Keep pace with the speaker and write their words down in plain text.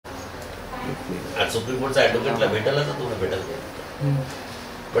आज सुप्रीम कोर्टचा ॲडव्होकेटला भेटायला तर तुम्हाला भेटायला,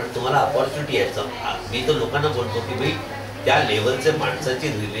 पण तुम्हाला अपॉर्च्युनिटी आहे. मी तर लोकांना बोलतो की भाई त्या लेवलचे माणसाची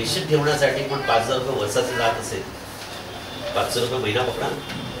रिलेशन ठेवण्यासाठी पण 5,000 रुपये वर्षाचे जात असेल, 500 रुपये महिना पकडा,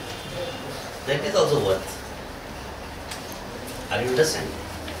 that is also worth. R you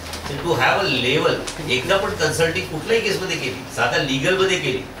understand? To have a level. एकदा पण कन्सल्टिंग कुठल्याही केसमध्ये केली, साधा लिगलमध्ये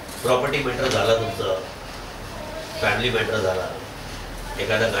केली, प्रॉपर्टी मॅटर झाला तुमचं, फॅमिली मॅटर झाला,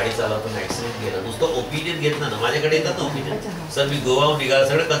 एखादा गाडी चालवताना ऍक्सिडेंट गेला, नुसतं ओपिनियन घेतलं ना, माझ्याकडे येतात ना ओपिनियन. सर मी गोवाहून निघालो,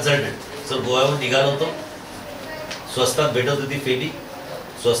 सगळं कन्सल्टंट, सर गोव्याहून निघालो होतो, स्वस्तात भेटत होती फेरी,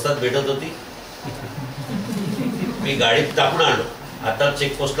 स्वस्तात भेटत होती, मी गाडीत टाकून आणलो, आता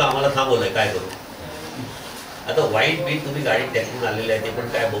चेकपोस्टला आम्हाला थांबवलंय, काय करू? आता वाईट बिल तुम्ही गाडीत टाकून आलेले आहे, ते पण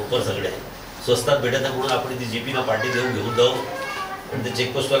काय बोपर सगळे आहे, स्वस्तात भेटत आहे म्हणून आपण ती जीपीना पार्टी घेऊन जाऊ, पण ते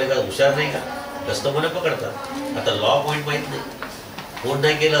चेकपोस्टवाले का हुशार नाही का, कस्टमरला पकडतात. आता लॉ पॉईंट माहीत नाही, फोन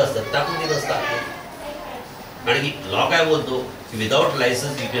नाही केलं असतं, टाकून दिलं असतं. आणि लॉ काय बोलतो की without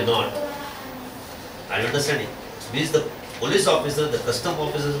licence you can not. I understand it means the police officer, the custom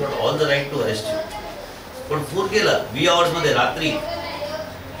officers got all the right to arrest you. पण फोन केला वी आवर्समध्ये रात्री,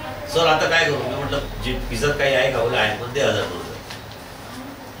 सर आता काय करू? मी म्हटलं जी पिझ्झात काही आहे का? बोला आहे, पण ते 1000 रुपये.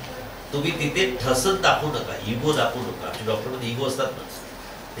 तुम्ही तिथे ठसन दाखवू नका, इगो दाखवू नका. आमच्या डॉक्टरमध्ये इगो असतात ना,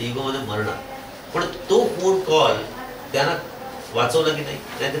 ते इगोमध्ये मरणार. पण तो फोन कॉल त्यांना वाचवलं की नाही?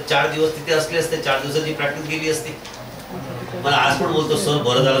 नाहीतर 4 दिवस तिथे असले असते, 4 दिवसाची प्रॅक्टिस केली असती. मला आज पण बोलतो सर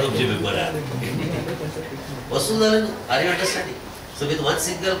बरं झालं तुमचे पेपर आहे, वसूल झालं. R you understanding? So with one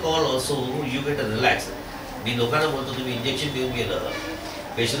single call also you get a relax. मी लोकांना बोलतो तुम्ही इंजेक्शन देऊन गेलं,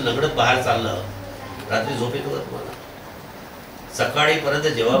 पेशंट लगडत बाहेर चाललं, रात्री झोप येतो का तुम्हाला? सकाळीपर्यंत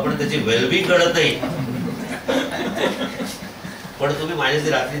जेव्हापर्यंत त्याची वेलबिंग कळत नाही. पण तुम्ही माझ्याशी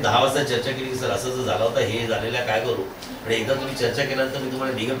रात्री 10 वाजता चर्चा केली की सर असं जर झालं होतं, हे झालेलं आहे, काय करू? आणि एकदा तुम्ही चर्चा केल्यानंतर मी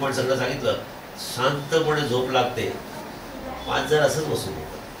तुम्हाला लिगल पॉईंट सगळं सांगितलं, शांतपणे झोप लागते. 5,000 असंच वसूल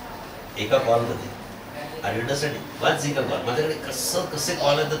होतं एका कॉलमध्ये. R you understanding? One single call. माझ्याकडे कसे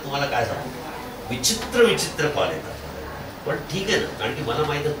कॉल येतात तुम्हाला काय सांगू, विचित्र कॉल येतात. पण ठीक आहे ना, कारण की मला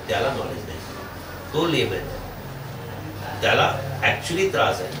माहिती आहे त्याला नॉलेज नाही, तो लेम आहे, त्याला ॲक्च्युली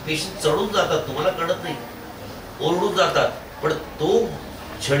त्रास आहे. पेशंट चढून जातात, तुम्हाला कळत नाही, ओरडून जातात, पण तो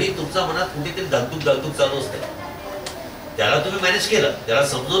क्षणी तुमच्या मनात कुठेतरी धाकधूक चालू असते. त्याला तुम्ही मॅनेज केलं, त्याला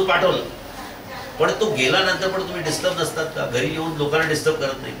समजून पाठवलं, पण तो गेल्यानंतर पण तुम्ही डिस्टर्ब नसतात का? घरी येऊन लोकांना डिस्टर्ब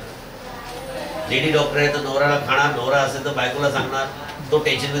करत नाही का? लेडी डॉक्टर आहे तर नवऱ्याला खाणार, नवरा असेल तर बायकोला सांगणार, तो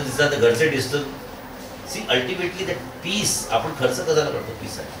टेन्शनमध्ये दिसतात तर घरचे disturb. C ultimately that piece आपण खर्च कशाला करतो?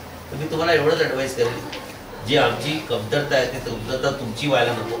 पीस आहे. तर मी तुम्हाला एवढंच ॲडवाईस करेल, जी आमची कमतरता आहे ती कमतरता तुमची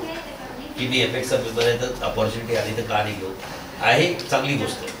व्हायला नको की मी एफएक्सचा पेपर आहे तर अपॉर्च्युनिटी आली तर का नाही घेऊ. आहे चांगली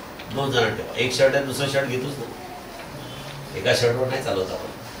गोष्ट आहे, 2 जण ठेवा, एक शर्ट आहे दुसरा शर्ट घेतोच ना, एका शर्टवर नाही चालवत आपण.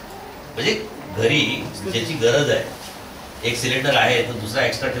 म्हणजे घरी ज्याची गरज आहे, एक सिलेंडर आहे तर दुसरा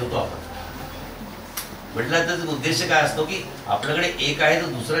एक्स्ट्रा ठेवतो आपण. म्हटलं तर उद्देश काय असतो की आपल्याकडे एक आहे तर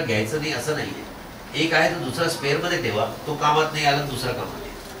दुसरा घ्यायचं नाही असं नाही आहे. एक आहे तर दुसरा स्पेअरमध्ये ठेवा, तो कामात नाही आला दुसरा कामात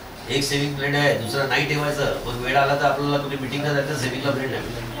येईल. एक सेव्हिंग ब्लेड आहे दुसरा नाही ठेवायचं, मग वेळ आला तर आपल्याला तुम्ही मिटिंगला जायचं सेव्हिंगला ब्लेड नाही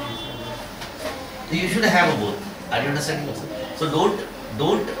मिळेल. You should have a both. R you understanding? So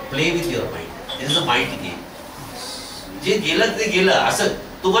don't play with your mind. It is a mind game. जे गेलं ते गेलं. असं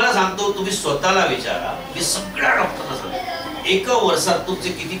तुम्हाला सांगतो, तुम्ही स्वतःला विचारा, मी सगळ्या डॉक्टरना सांगतो, एका वर्षात तुमचे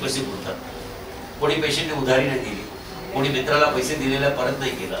किती पैसे बुडतात. कोणी पेशंटने उधारी नाही दिली, कोणी मित्राला पैसे दिलेला परत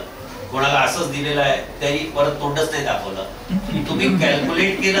नाही केलं, कोणाला असंच दिलेलं आहे त्याही परत तोंडच नाही दाखवलं. तुम्ही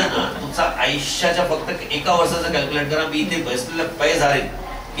कॅल्क्युलेट केलं ना तुमचा आयुष्याच्या फक्त एका वर्षाचं कॅल्क्युलेट करा. मी इथे बसलेलं पैसे झाले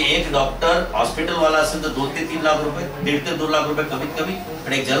की एक डॉक्टर हॉस्पिटलवाला असेल तर 2 ते 3 लाख रुपये, 1.5 ते 2 लाख रुपये कमीत कमी,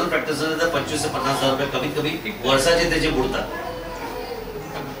 आणि एक जनरल प्रॅक्टिस असेल तर 25 ते 50 हजार रुपये कमीत कमी वर्षाचे त्याचे बुडतात.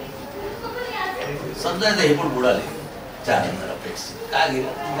 समजायचं हे पण बुडाले 4,000 अपेक्षा काय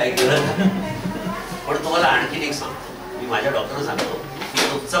गेलं, काय केलं. पण तुम्हाला आणखीन एक सांगतो, मी माझ्या डॉक्टरला सांगतो की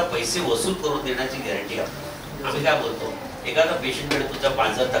तुमचा पैसे वसूल करून देण्याची गॅरंटी आहे. आम्ही काय बोलतो, एखादा पेशंटकडे तुमचा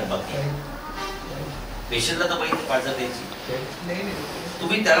 5,000 तक बाकी आहे, पेशंटला तर माहिती 5,000 द्यायची,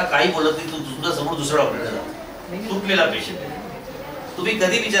 तुम्ही त्याला काही बोलत नाही, तुमच्या समोर दुसऱ्या डॉक्टरकडे जातो, तुटलेला पेशंट, तुम्ही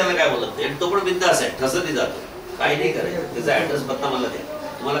कधी विचारलं काय बोलत नाही, तो पण बिंदास आहे, ठसतही जातो, काही नाही करायचं, त्याचा ऍड्रेस पत्ता मला द्या,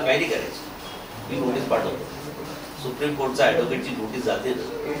 तुम्हाला काही नाही करायचं. मी नोटीस पाठवतो, सुप्रीम कोर्टचा ॲडव्होकेटची नोटीस जाते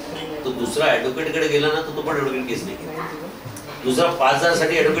ना, तो दुसरा ॲडव्होकेटकडे गेला ना तर तो पण ॲडव्होकेट केस नाही केला, दुसरा 5,000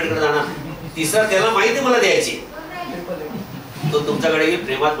 साठी ॲडव्होकेटकडे जाणार, तिसरा त्याला माहिती मला द्यायची, तो तुमच्याकडे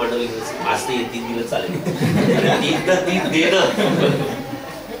प्रेमात मांडवली, आज नाही 3 दिवस चालेल, 3 देणं,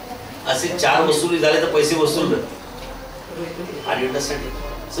 असे 4 वसुली झाले तर पैसे वसूल. R you understanding?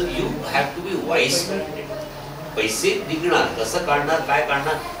 So you have to be wise. पैसे निघणार, कसं काढणार, काय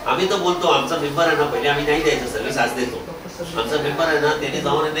काढणार, आम्ही तर बोलतो, आमचा मेंबर आहे ना, पहिले आम्ही नाही द्यायचं, सर्व्हिस आज देतो. आमचा मेंबर आहे ना, त्याने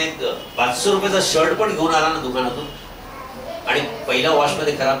जाऊन एक 500 रुपयाचा शर्ट पण घेऊन आला ना दुकानातून, आणि पहिल्या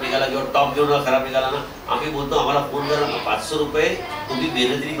वॉशमध्ये खराब निघाला किंवा टॉप घेऊन खराब निघाला ना, आम्ही बोलतो आम्हाला फोन करा ना, 500 रुपये तुम्ही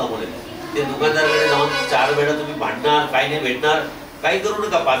मेहनतीने कमवले. ते दुकानदाराकडे जाऊन 4 वेळा तुम्ही भांडणार, काही नाही भेटणार, काही करू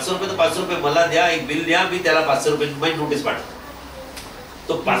नका. 500 रुपये तर 500 रुपये मला द्या, एक बिल द्या, मी त्याला 500 रुपये नोटीस पाठवतो.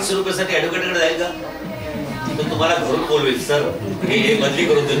 तो 500 रुपयासाठी ॲडव्होकेटकडे जाईल का? तर तुम्हाला घरून बोलवेल, सर हे बदली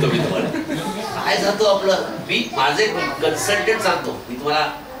करून देतो मी तुम्हाला. काय जातो आपलं. मी माझे कन्सल्टंट सांगतो, मी तुम्हाला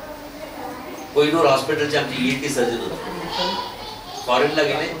कोहिनूर हॉस्पिटलचे आमचे ENT सर्जन होते, फॉरेनला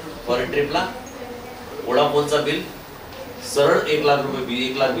गेले, फॉरेन ट्रिपला, वोडाफोनचा बिल सरळ 1 लाख रुपये,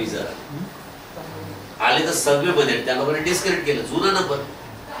 1,20,000 आले. तर सर्वे मध्ये त्या लोकांनी डिस्कनेक्ट केलं, जुना नंबर,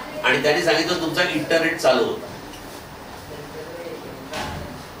 आणि त्यांनी सांगितलं तुमचा इंटरनेट चालू होता.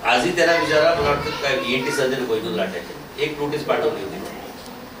 आजही त्याला विचारा, मला वाटतं काय ENT सर्जन कोहिनूर लाटायचे, एक नोटीस पाठवली होती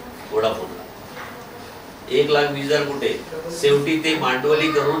वोडाफोनला, 1,20,000 कुठे. शेवटी ते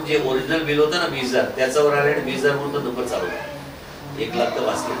मांडवली करून जे ओरिजिनल बिल होतं ना 20,000, त्याच्यावर आले आणि 20,000 म्हणून नंबर चालू होता. 1 लाख तर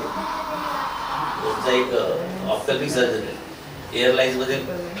वाचले. तुमचा एक ऑप्थॅल्मिक सर्जन आहे, एअरलाईन्स मध्ये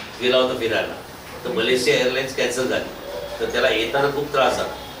गेला होता फिरायला, तर मलेशिया एअरलाईन्स कॅन्सल झाली, तर त्याला येताना खूप त्रास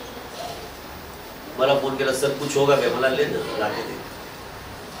झाला. मला फोन केला, सर कुछ होगा काय? मला ले ना लागे ते.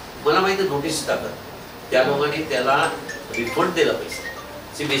 मला माहिती नोटीस टाकत, त्या लोकांनी त्याला रिफंड दिला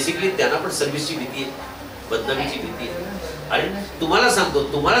पैसे. बेसिकली त्यांना पण सर्व्हिसची भीती आहे, बदनामीची भीती आहे. आणि तुम्हाला सांगतो,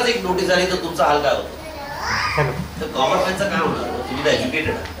 तुम्हालाच एक नोटीस आली तर तुमचा हाल काय होतो. तर गव्हर्नमेंटचा काय होणार? तुम्ही तर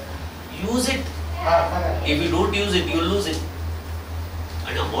एज्युकेटेड आहात, use it. If you don't use it, you lose it.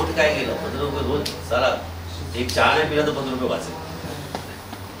 आणि अमाऊंट काय केलं, 15 रुपये रोज. चला एक चहा नाही पिला तर 15 रुपये वाचेल.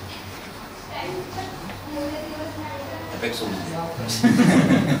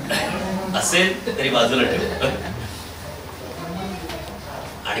 असेल तरी बाजूला ठेव.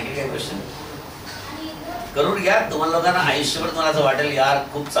 आणखी काय क्वेश्चन करून घ्या. तुम्हाला लोकांना आयुष्यभर तुम्हाला असं वाटेल यार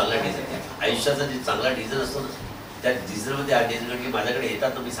खूप चांगला डिझाईन आहे. आयुष्याचा जे चांगला डिझाईन असतो ना, त्या डिझाईनमध्ये हा डिझाईन की माझ्याकडे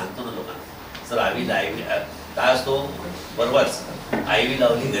येतात ना, मी सांगतो ना लोकांना, सर आय काय असतो. परवाच IV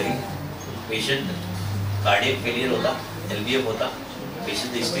लावली घरी, पेशंट कार्डियक फेलियर होता, LVF होता,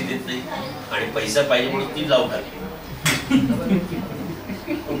 पेशंट हिस्ट्री देत नाही आणि पैसा पाहिजे म्हणून ती लावून टाकली.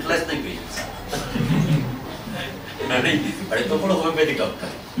 कुठलाच नाही पेशंट, आणि तो पण होमिओपॅथिक डॉक्टर.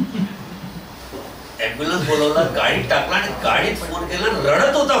 ॲम्ब्युलन्स बोलवला, गाडीत टाकला आणि गाडीत फोन केला,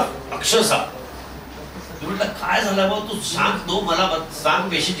 रडत होता अक्षरशः. मी म्हटलं काय झालं बाबा, तू सांग, तो मला सांग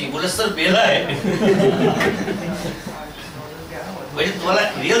पेशंटची. बोले सर मेला आहे. म्हणजे तुम्हाला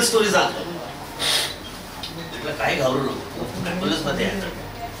रिअल स्टोरी सांगतो. म्हटलं काय घाबरू नको, ॲम्ब्युलन्स मध्ये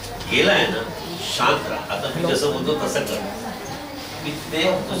गेला आहे ना, शांत राहा. आता मी जसं बोलतो तसं कर. मी ते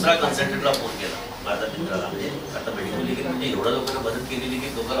दुसरा कन्सल्टंटला फोन केला, माझा मित्राला, म्हणजे आता मेडिको लिखित म्हणजे एवढ्या लोकांना मदत केलेली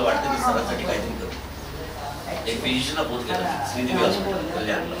की लोकांना वाटतं की सरांसाठी काहीतरी करू. एक फिजिशियनला फोन केला, श्रीदेवी हॉस्पिटल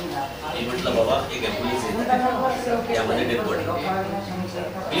कल्याणला. मी म्हटलं बाबा एक ॲम्ब्युलन्स येते, त्यामध्ये डेड बॉडी.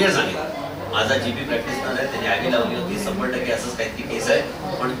 क्लिअर सांगितलं, माझा GP प्रॅक्टिसनर आहे, त्याने IV लावली होती, 100% असंच काहीतरी केस आहे,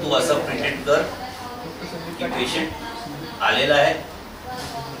 पण तू असं प्रिटेंड कर की पेशंट आलेला आहे,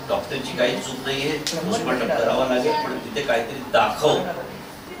 डॉक्टरची काही चूक नाहीये, पोस्टमॉर्टम करावा लागेल, पण तिथे काहीतरी दाखव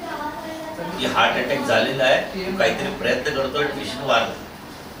की हार्ट अटॅक झालेला आहे, तू काहीतरी प्रयत्न करतो आणि पेशंट वारला.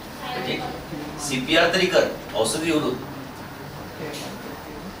 म्हणजे CPR तरी कर, औषधी घेऊन.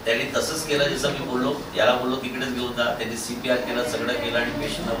 त्यांनी तसंच केलं जसं मी बोललो, याला बोललो तिकडेच घेऊन जा. त्यांनी CPR केलं, सगळं केलं, आणि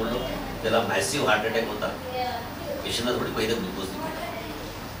पेशंटला बोललो त्याला मॅसिव्ह हार्ट अटॅक होता. पेशंटला थोडी पहिलं ग्लुकोज दिली.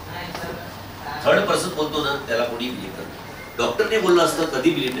 थर्ड पर्सन बोलतो ना, त्याला कोणी बिलीव्ह करत. डॉक्टरने बोललं असतं कधी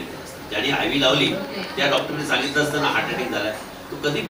बिलीव्ह नाही केलं असतं. ज्याने IV लावली त्या डॉक्टरने सांगितलं असतं ना हार्ट अटॅक झालाय, तो कधी